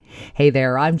Hey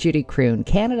there, I'm Judy Croon,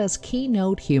 Canada's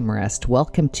keynote humorist.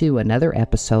 Welcome to another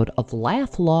episode of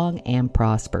Laugh Long and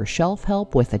Prosper, shelf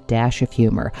help with a dash of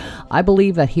humor. I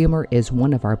believe that humor is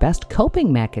one of our best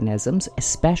coping mechanisms,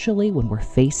 especially when we're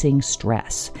facing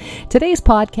stress. Today's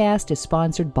podcast is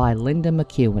sponsored by Linda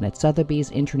McEwen at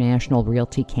Sotheby's International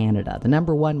Realty Canada, the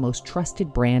 #1 most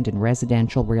trusted brand in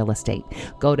residential real estate.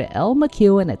 Go to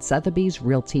lmcEwen at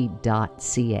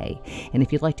sotheby'srealty.ca. And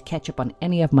if you'd like to catch up on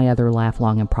any of my other Laugh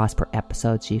Long and Prosper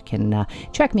episodes, you can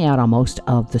check me out on most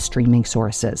of the streaming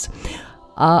sources.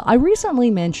 I recently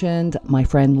mentioned my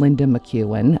friend Linda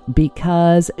McEwen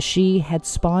because she had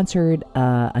sponsored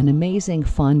an amazing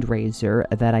fundraiser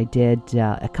that I did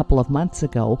a couple of months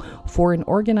ago for an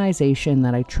organization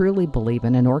that I truly believe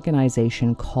in, an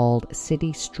organization called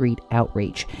City Street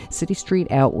Outreach. City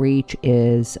Street Outreach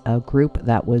is a group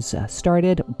that was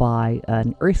started by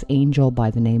an earth angel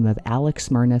by the name of Alex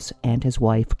Smyrnas and his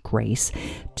wife Grace.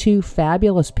 Two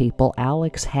fabulous people.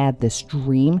 Alex had this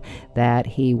dream that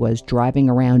he was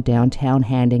driving around downtown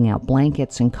handing out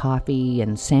blankets and coffee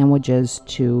and sandwiches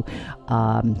to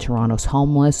Toronto's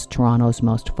homeless, Toronto's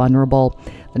most vulnerable.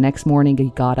 The next morning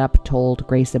he got up, told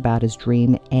Grace about his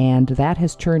dream, and that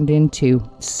has turned into,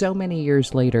 so many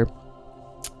years later,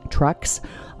 trucks,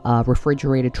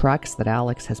 refrigerated trucks that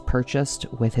Alex has purchased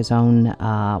with his own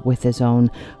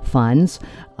funds,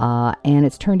 and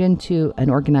it's turned into an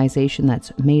organization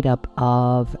that's made up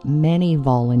of many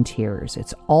volunteers.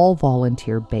 It's all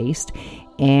volunteer based,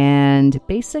 and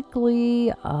basically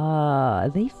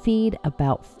they feed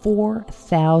about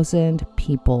 4,000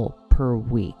 people per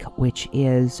week, which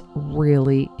is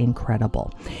really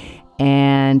incredible.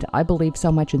 And I believe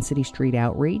so much in City Street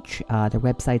Outreach, their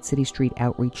website,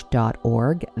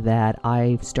 citystreetoutreach.org, that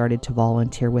I started to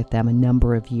volunteer with them a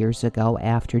number of years ago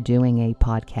after doing a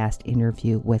podcast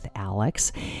interview with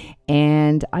Alex.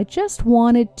 And I just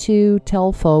wanted to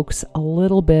tell folks a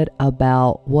little bit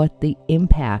about what the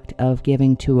impact of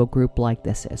giving to a group like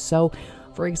this is. So,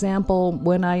 for example,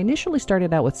 when I initially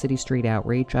started out with City Street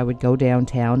Outreach, I would go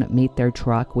downtown, meet their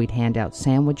truck. We'd hand out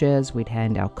sandwiches. We'd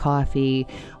hand out coffee.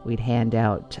 We'd hand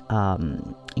out,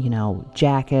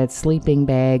 jackets, sleeping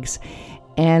bags.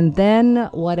 And then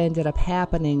what ended up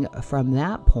happening from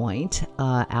that point,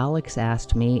 Alex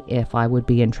asked me if I would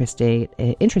be interested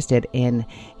in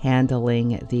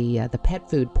handling the pet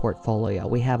food portfolio.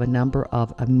 We have a number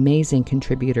of amazing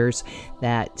contributors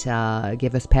that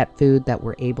give us pet food that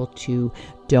we're able to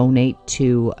donate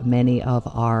to many of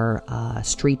our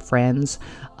street friends,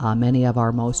 many of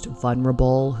our most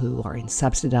vulnerable who are in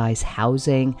subsidized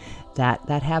housing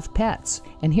that have pets.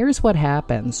 And here's what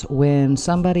happens when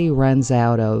somebody runs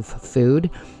out of food.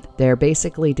 They're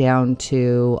basically down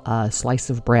to a slice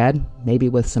of bread, maybe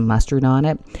with some mustard on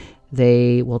it.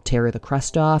 They will tear the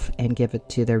crust off and give it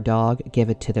to their dog, give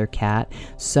it to their cat.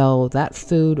 So that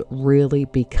food really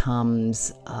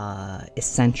becomes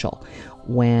essential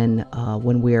when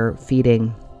we're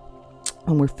feeding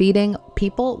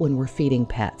people, when we're feeding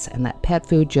pets. And that pet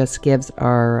food just gives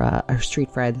our street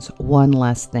friends one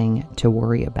less thing to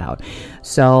worry about.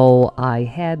 So I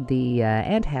had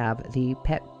and have the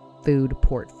pet food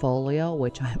portfolio,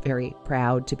 which I'm very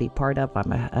proud to be part of.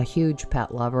 I'm a huge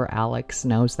pet lover. Alex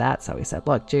knows that. So he said,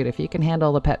 look, Jude, if you can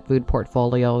handle the pet food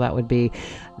portfolio, that would be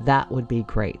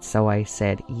great. So I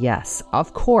said, yes,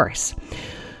 of course.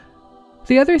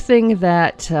 The other thing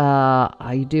that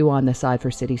I do on the side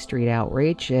for City Street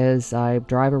Outreach is I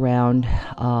drive around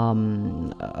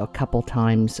a couple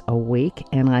times a week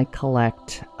and I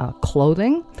collect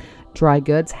clothing, dry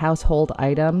goods, household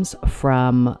items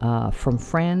from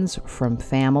friends, from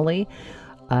family.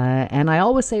 And I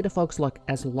always say to folks, look,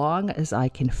 as long as I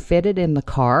can fit it in the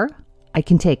car, I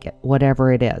can take it,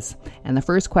 whatever it is. And the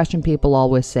first question people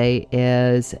always say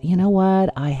is, you know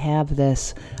what, I have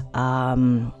this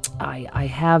I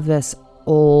have this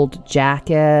old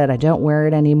jacket. I don't wear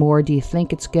it anymore. Do you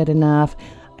think it's good enough?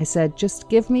 I said, just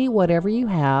give me whatever you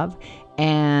have.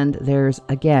 And there's,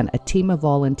 again, a team of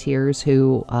volunteers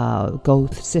who go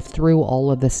sift through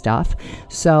all of this stuff.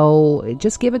 So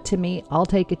just give it to me. I'll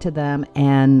take it to them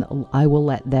and I will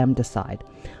let them decide.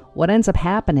 What ends up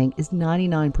happening is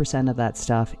 99% of that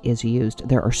stuff is used.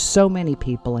 There are so many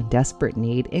people in desperate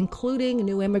need, including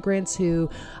new immigrants who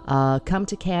come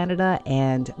to Canada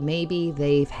and maybe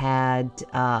they've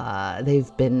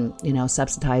been,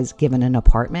 subsidized, given an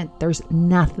apartment. There's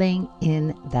nothing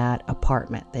in that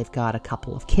apartment. They've got a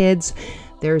couple of kids.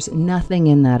 There's nothing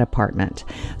in that apartment.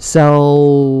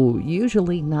 So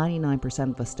usually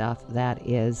 99% of the stuff that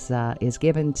is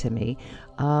given to me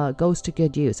goes to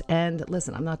good use. And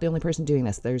listen, I'm not the only person doing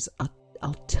this. There's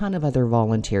a ton of other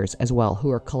volunteers as well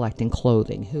who are collecting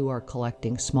clothing, who are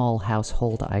collecting small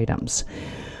household items.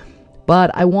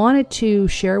 But I wanted to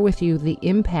share with you the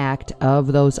impact of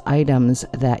those items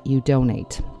that you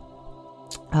donate.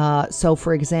 So,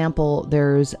 for example,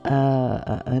 there's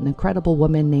an incredible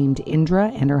woman named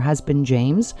Indra and her husband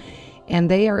James, and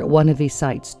they are at one of these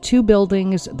sites, 2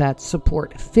 buildings that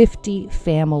support 50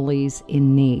 families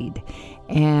in need.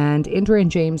 And Indra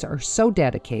and James are so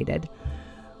dedicated.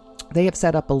 They have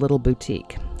set up a little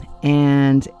boutique,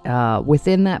 and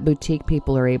within that boutique,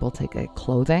 people are able to get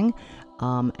clothing.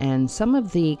 And some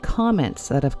of the comments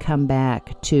that have come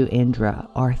back to Indra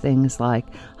are things like,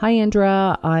 "Hi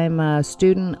Indra, I'm a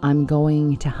student. I'm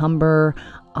going to Humber.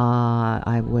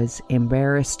 I was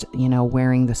embarrassed,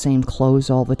 wearing the same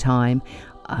clothes all the time.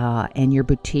 And your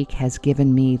boutique has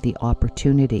given me the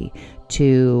opportunity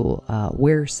to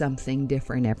wear something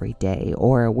different every day,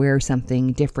 or wear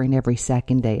something different every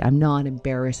second day. I'm not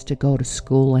embarrassed to go to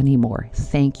school anymore.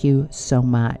 Thank you so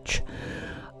much."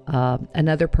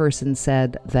 Another person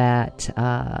said that,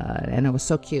 and it was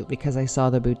so cute because I saw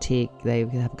the boutique. They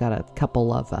have got a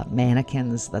couple of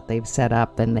mannequins that they've set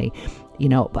up, and they,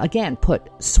 again, put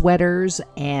sweaters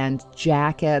and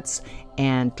jackets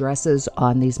and dresses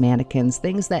on these mannequins,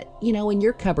 things that, in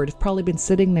your cupboard have probably been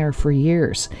sitting there for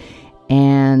years.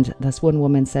 And this one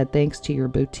woman said, "Thanks to your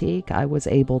boutique, I was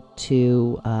able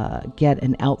to get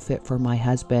an outfit for my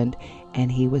husband,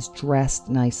 and he was dressed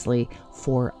nicely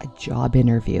for a job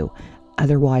interview.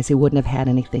 Otherwise, he wouldn't have had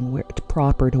anything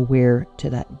proper to wear to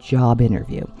that job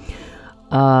interview."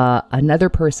 Another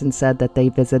person said that they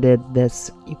visited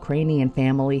this Ukrainian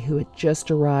family who had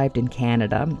just arrived in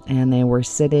Canada, and they were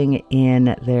sitting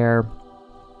in their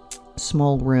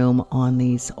small room on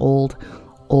these old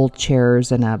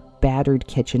chairs and a battered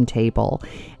kitchen table.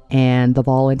 And the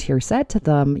volunteer said to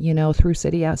them, through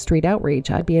Street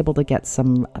Outreach, I'd be able to get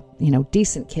some,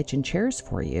 decent kitchen chairs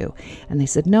for you. And they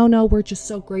said, no, we're just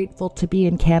so grateful to be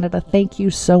in Canada. Thank you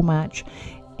so much.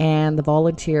 And the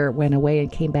volunteer went away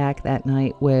and came back that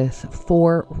night with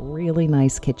 4 really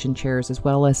nice kitchen chairs, as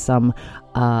well as some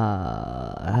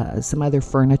other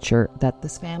furniture that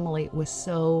this family was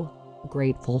so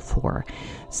grateful for.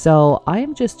 So I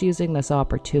am just using this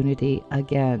opportunity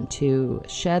again to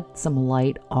shed some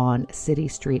light on City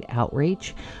Street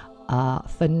Outreach.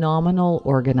 Phenomenal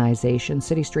organization,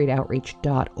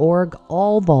 citystreetoutreach.org,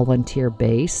 all volunteer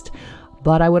based.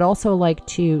 But I would also like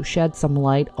to shed some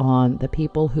light on the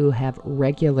people who have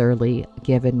regularly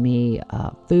given me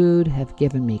food, have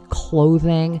given me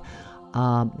clothing.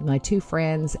 My 2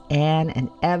 friends, Anne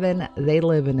and Evan, they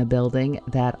live in a building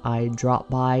that I drop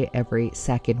by every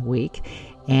second week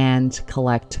and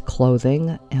collect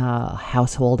clothing,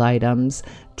 household items,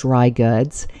 dry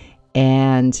goods,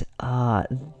 and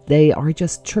they are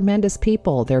just tremendous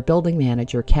people. Their building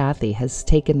manager, Kathy, has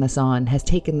taken this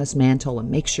mantle, and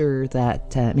makes sure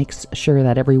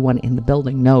that everyone in the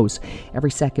building knows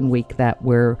every second week that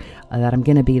I'm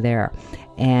going to be there.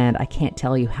 And I can't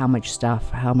tell you how much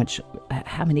stuff, how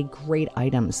many great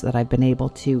items that I've been able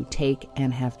to take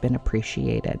and have been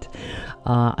appreciated.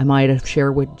 I might have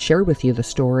shared with you the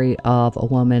story of a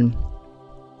woman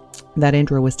that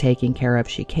Indra was taking care of.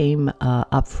 She came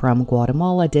up from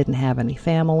Guatemala, didn't have any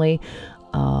family.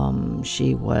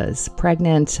 She was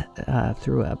pregnant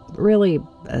through a really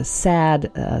sad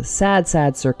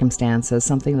circumstances,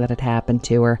 something that had happened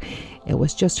to her. It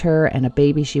was just her and a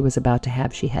baby she was about to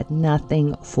have. She had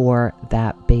nothing for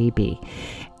that baby.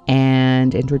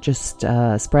 And Indra just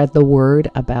spread the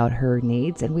word about her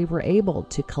needs, and we were able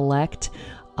to collect.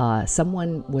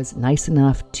 Someone was nice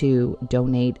enough to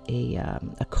donate a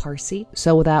car seat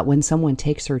so that when someone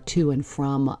takes her to and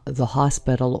from the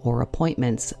hospital or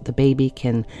appointments, the baby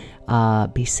can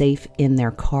be safe in their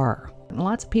car.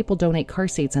 Lots of people donate car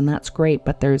seats, and that's great,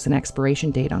 but there's an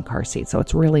expiration date on car seats, so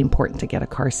it's really important to get a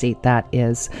car seat that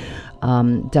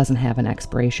doesn't have an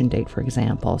expiration date, for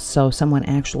example. So someone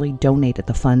actually donated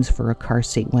the funds for a car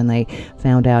seat when they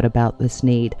found out about this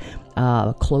need.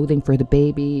 Clothing for the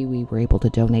baby, we were able to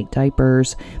donate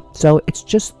diapers. So it's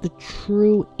just the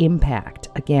true impact.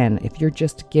 Again, if you're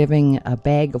just giving a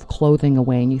bag of clothing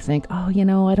away and you think, I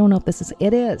don't know if this is,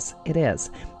 it is.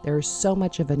 There's so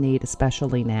much of a need,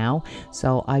 especially now.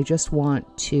 So I just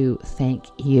want to thank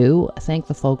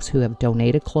the folks who have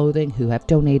donated clothing, who have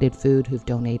donated food, who've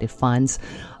donated funds.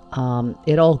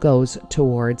 It all goes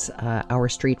towards our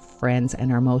street friends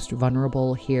and our most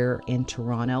vulnerable here in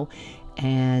Toronto.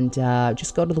 And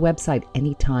just go to the website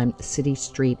anytime,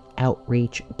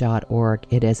 citystreetoutreach.org.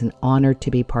 It is an honor to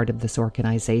be part of this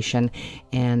organization.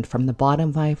 And from the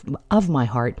bottom of my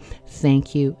heart,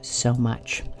 thank you so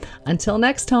much. Until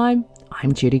next time,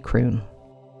 I'm Judy Kroon.